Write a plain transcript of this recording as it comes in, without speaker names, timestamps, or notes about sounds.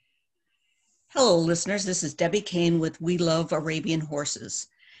Hello, listeners. This is Debbie Kane with We Love Arabian Horses.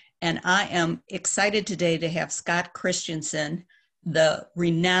 And I am excited today to have Scott Christensen, the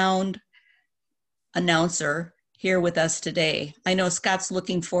renowned announcer, here with us today. I know Scott's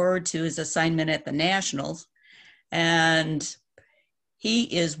looking forward to his assignment at the Nationals, and he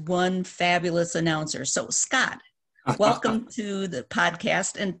is one fabulous announcer. So, Scott, welcome to the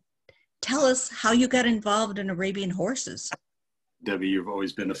podcast, and tell us how you got involved in Arabian horses. Debbie, you've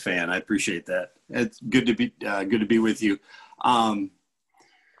always been a fan. I appreciate that. It's good to be with you. It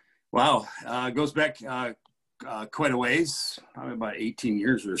goes back quite a ways, probably about 18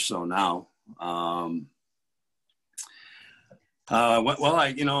 years or so now. I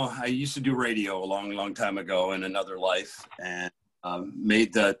used to do radio a long time ago in another life, and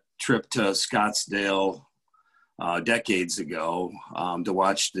made the trip to Scottsdale decades ago to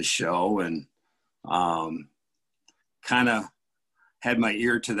watch the show, and kind of had my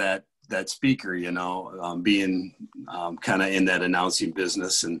ear to that speaker, being kind of in that announcing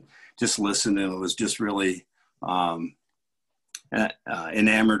business, and just listened, and it was just really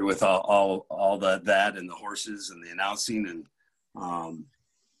enamored with all that and the horses and the announcing. And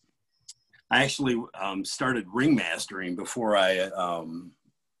I actually started ringmastering before I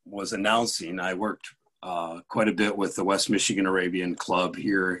was announcing. I worked quite a bit with the West Michigan Arabian Club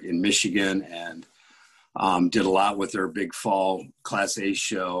here in Michigan, and did a lot with their big fall Class A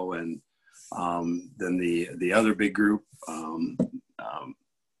show. And then the other big group,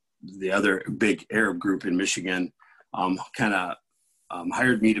 the other big Arab group in Michigan,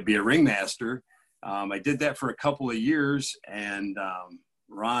 hired me to be a ringmaster. I did that for a couple of years, and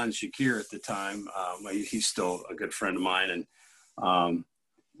Ron Shakir at the time, he's still a good friend of mine, and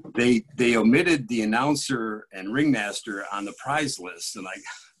they omitted the announcer and ringmaster on the prize list, and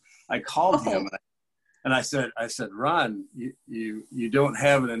I called him. And I said, Ron, you don't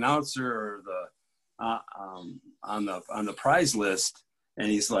have an announcer or on the prize list. And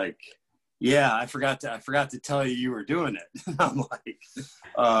he's like, yeah, I forgot to tell you were doing it. And I'm like,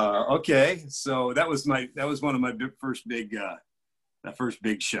 okay. So that was one of my first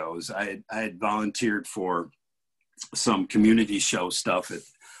big shows. I had volunteered for some community show stuff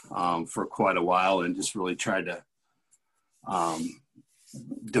for quite a while, and just really tried to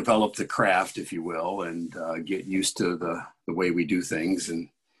develop the craft, if you will, and get used to the way we do things. And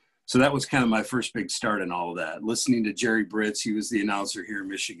so that was kind of my first big start in all of that. Listening to Jerry Britz, he was the announcer here in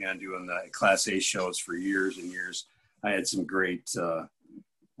Michigan, doing the Class A shows for years and years. I had some great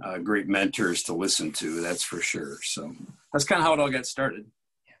mentors to listen to, that's for sure. So that's kind of how it all got started.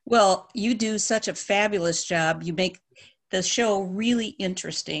 Well, you do such a fabulous job. You make the show really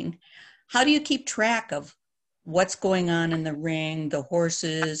interesting. How do you keep track of what's going on in the ring, the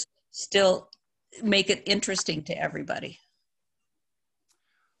horses, still make it interesting to everybody?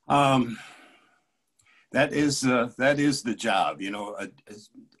 That is the job.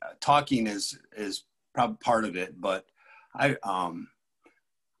 Talking is probably part of it, but I'm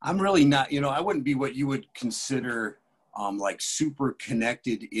really not, I wouldn't be what you would consider like super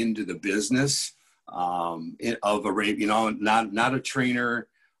connected into the business of Arabian, not a trainer.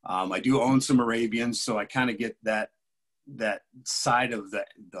 I do own some Arabians, so I kind of get that side of the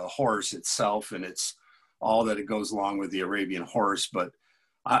horse itself, and it's all that it goes along with the Arabian horse. But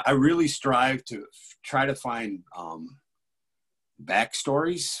I really strive to try to find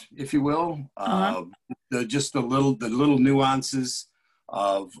backstories, if you will, the little nuances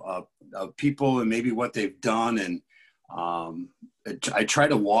of people and maybe what they've done, and I try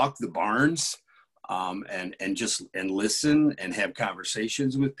to walk the barns. And listen and have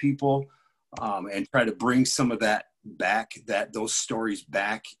conversations with people, and try to bring some of that back, those stories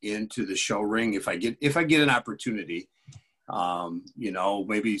back into the show ring if I get an opportunity.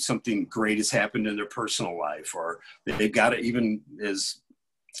 Maybe something great has happened in their personal life, or they've got it, even as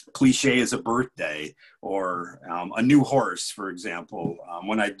cliche as a birthday, or a new horse, for example.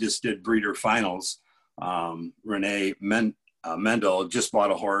 When I just did breeder finals, Renee Mendel just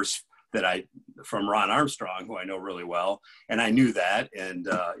bought a horse from Ron Armstrong, who I know really well. And I knew that. And,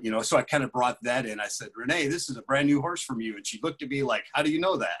 so I kind of brought that in. I said, Renee, this is a brand new horse from you. And she looked at me like, how do you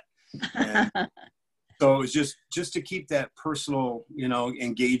know that? And so it was just to keep that personal,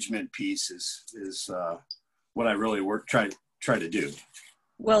 engagement piece is what I really try to do.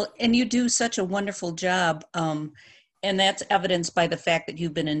 Well, and you do such a wonderful job. And that's evidenced by the fact that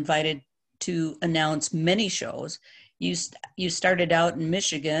you've been invited to announce many shows. You started out in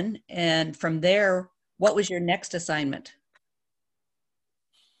Michigan, and from there, what was your next assignment?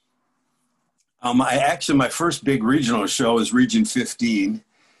 My first big regional show is Region 15,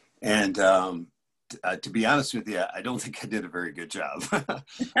 and to be honest with you, I don't think I did a very good job.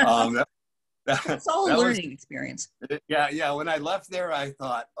 It's all a that was, learning experience. yeah. When I left there, I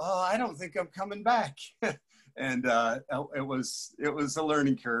thought, oh, I don't think I'm coming back. And it was a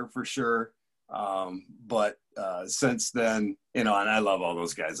learning curve for sure. But since then, and I love all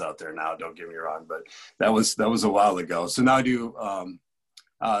those guys out there now, don't get me wrong, but that was a while ago. So now I do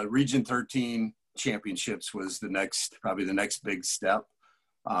Region 13 championships was probably the next big step.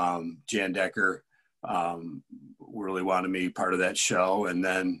 Jan Decker really wanted me part of that show. And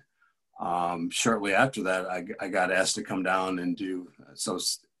then shortly after that, I got asked to come down and do,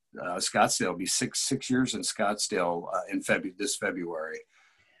 Scottsdale will be six years in Scottsdale this February.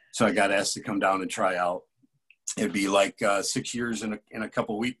 So I got asked to come down and try out. It'd be like 6 years in a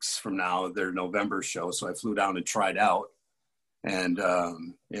couple weeks from now, their November show. So I flew down and tried out. And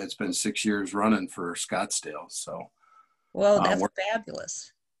it's been 6 years running for Scottsdale. So, well, that's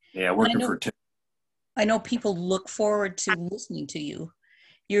fabulous. Yeah, working for. I know people look forward to listening to you.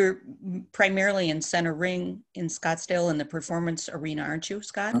 You're primarily in center ring in Scottsdale in the performance arena, aren't you,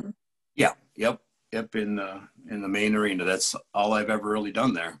 Scott? Yeah, yep. In the main arena. That's all I've ever really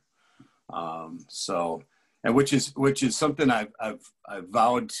done there. So, and which is something I've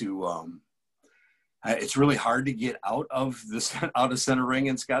vowed to. It's really hard to get out of center ring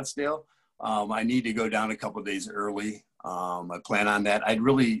in Scottsdale. I need to go down a couple of days early. I plan on that. I'd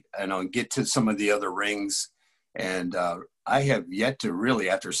really, get to some of the other rings, and I have yet to really,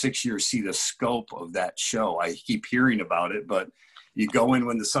 after 6 years, see the scope of that show. I keep hearing about it, but you go in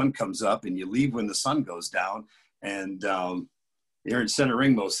when the sun comes up and you leave when the sun goes down, and you're in center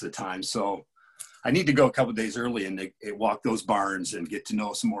ring most of the time. So I need to go a couple of days early and walk those barns and get to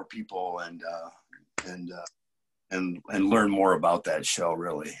know some more people and learn more about that show.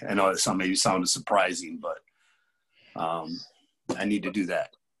 Really, I know it maybe sounded surprising, but I need to do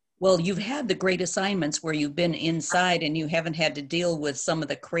that. Well, you've had the great assignments where you've been inside and you haven't had to deal with some of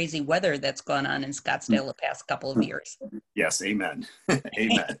the crazy weather that's gone on in Scottsdale the past couple of years. Yes, amen.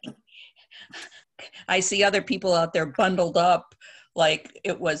 Amen. I see other people out there bundled up like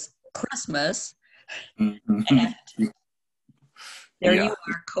it was Christmas. Mm-hmm. And there you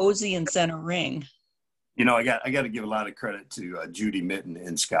are, cozy in center ring. I got to give a lot of credit to Judy Mitten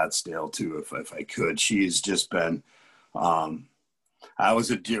in Scottsdale too, if I could. She's just been. I was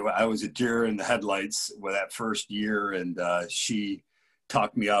a deer in the headlights with that first year, and she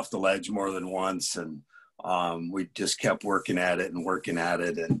talked me off the ledge more than once, and we just kept working at it,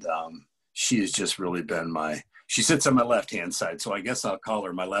 and she has just really been she sits on my left-hand side, so I guess I'll call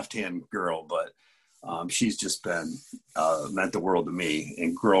her my left-hand girl, but she's just been meant the world to me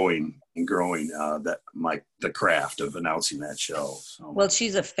in growing the craft of announcing that show. So. Well,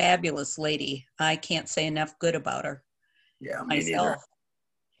 she's a fabulous lady. I can't say enough good about her. Yeah, myself. Neither.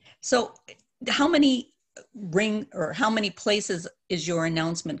 So how many places is your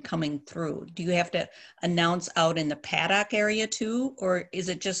announcement coming through? Do you have to announce out in the paddock area too, or is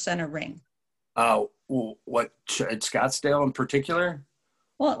it just center ring? What, at Scottsdale in particular?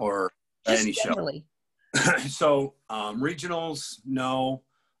 Well, or any generally. Show? So regionals, no.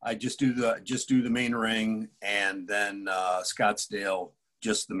 I just do the main ring, and then Scottsdale,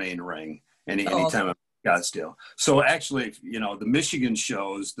 just the main ring. Anytime I'm Scottsdale. So actually, the Michigan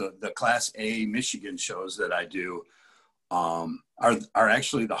shows, the Class A Michigan shows that I do are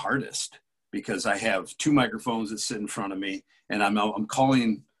actually the hardest, because I have two microphones that sit in front of me, and I'm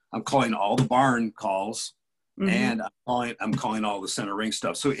calling all the barn calls, mm-hmm. and I'm calling all the center ring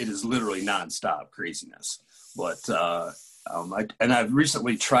stuff. So it is literally nonstop craziness. But I've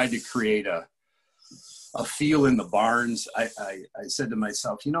recently tried to create a feel in the barns. I said to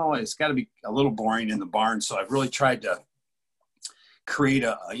myself, it's got to be a little boring in the barn. So I've really tried to create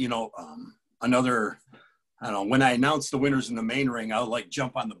another, I don't know, when I announce the winners in the main ring, I'll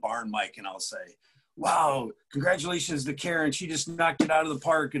jump on the barn mic and I'll say, wow, congratulations to Karen. She just knocked it out of the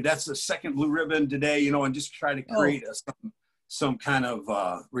park. And that's the second blue ribbon today, and just try to create some kind of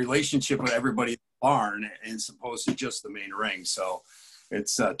relationship with everybody in the barn, as opposed to just the main ring. So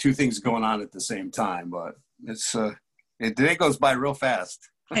it's two things going on at the same time, but the day goes by real fast.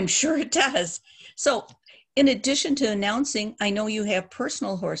 I'm sure it does. So in addition to announcing, I know you have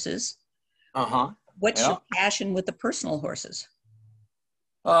personal horses. Uh-huh. What's your passion with the personal horses?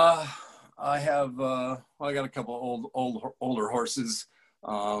 I have, I got a couple older horses.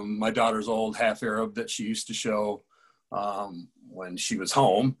 My daughter's old half Arab that she used to show when she was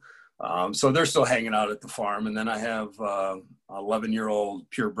home. So they're still hanging out at the farm. And then I have 11-year-old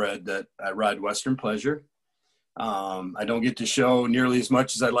purebred that I ride Western Pleasure. I don't get to show nearly as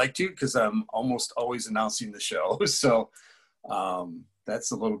much as I'd like to, because I'm almost always announcing the show. So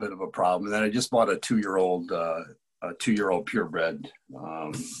that's a little bit of a problem. And then I just bought a 2-year-old purebred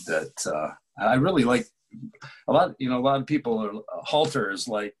that I really like a lot. You know, a lot of people are halter is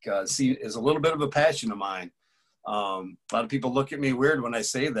like is a little bit of a passion of mine. A lot of people look at me weird when I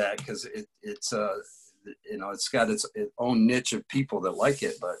say that because it's you know, it's got its own niche of people that like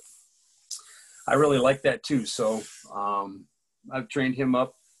it, but I really like that too. So I've trained him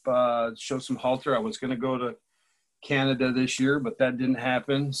up, show some halter. I was going to go to Canada this year, but that didn't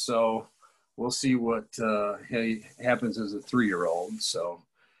happen. So we'll see what happens as a 3-year-old. So,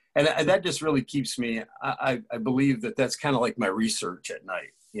 and that just really keeps me, I believe that that's kind of like my research at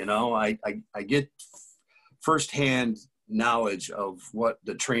night. You know, I get firsthand knowledge of what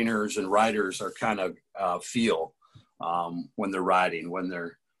the trainers and riders are kind of feel when they're riding, when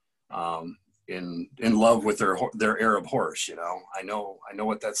they're in love with their Arab horse. You know, I know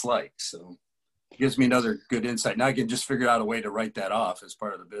what that's like. So it gives me another good insight. Now I can just figure out a way to write that off as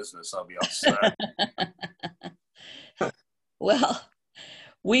part of the business. I'll be all set. Well,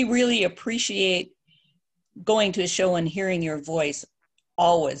 we really appreciate going to a show and hearing your voice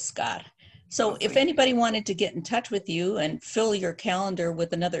always, Scott. So if anybody wanted to get in touch with you and fill your calendar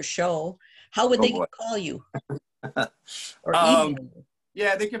with another show, how would they call you? Or email you?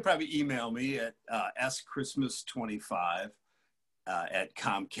 Yeah, they can probably email me at askchristmas25 at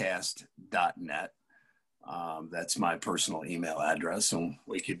comcast.net. That's my personal email address, and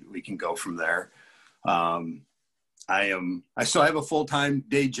we can go from there. I still have a full-time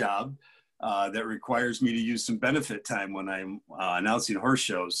day job that requires me to use some benefit time when I'm announcing horse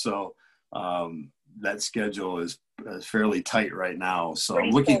shows. So that schedule is fairly tight right now. So pretty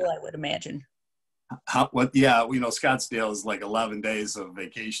I'm looking. full, I would imagine. Yeah, you know, Scottsdale is like 11 days of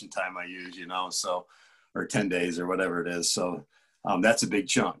vacation time I use, you know, so, or 10 days or whatever it is. So that's a big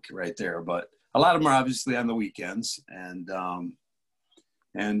chunk right there. But a lot of them are obviously on the weekends, and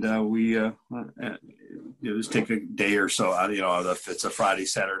we just take a day or so. You know, if it's a Friday,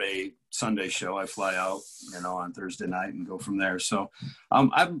 Saturday, Sunday show, I fly out, you know, on Thursday night and go from there. So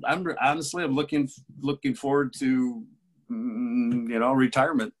I'm honestly, I'm looking forward to, you know,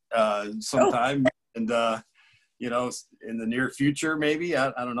 retirement sometime. And, you know, in the near future, maybe,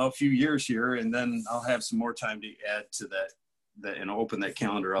 I don't know, a few years here, and then I'll have some more time to add to that and open that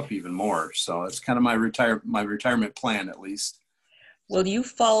calendar up even more. So it's kind of my retirement plan, at least. Well, you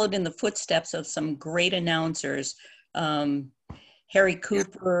followed in the footsteps of some great announcers, Harry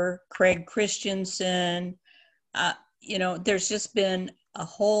Cooper, Craig Christensen. You know, there's just been a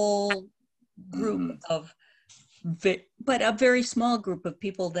whole group of, but a very small group of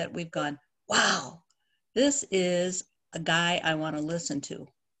people that we've gone, wow, this is a guy I want to listen to.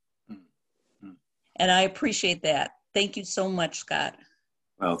 And I appreciate that. Thank you so much, Scott.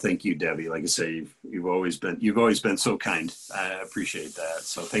 Well, thank you, Debbie. Like I say, you've always been so kind. I appreciate that.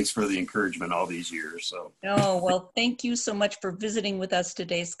 So thanks for the encouragement all these years. So. Oh, well, thank you so much for visiting with us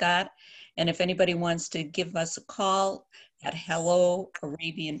today, Scott. And if anybody wants to give us a call at an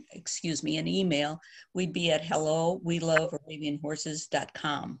email, we'd be at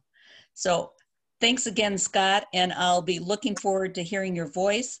hello@welovearabianhorses.com. So thanks again, Scott. And I'll be looking forward to hearing your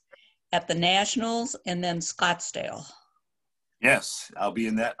voice at the Nationals and then Scottsdale. Yes, I'll be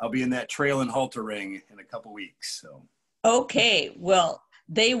in that trail and halter ring in a couple weeks. So. Okay, well,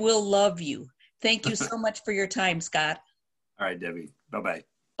 they will love you. Thank you so much for your time, Scott. All right, Debbie. Bye-bye.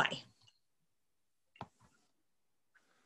 Bye.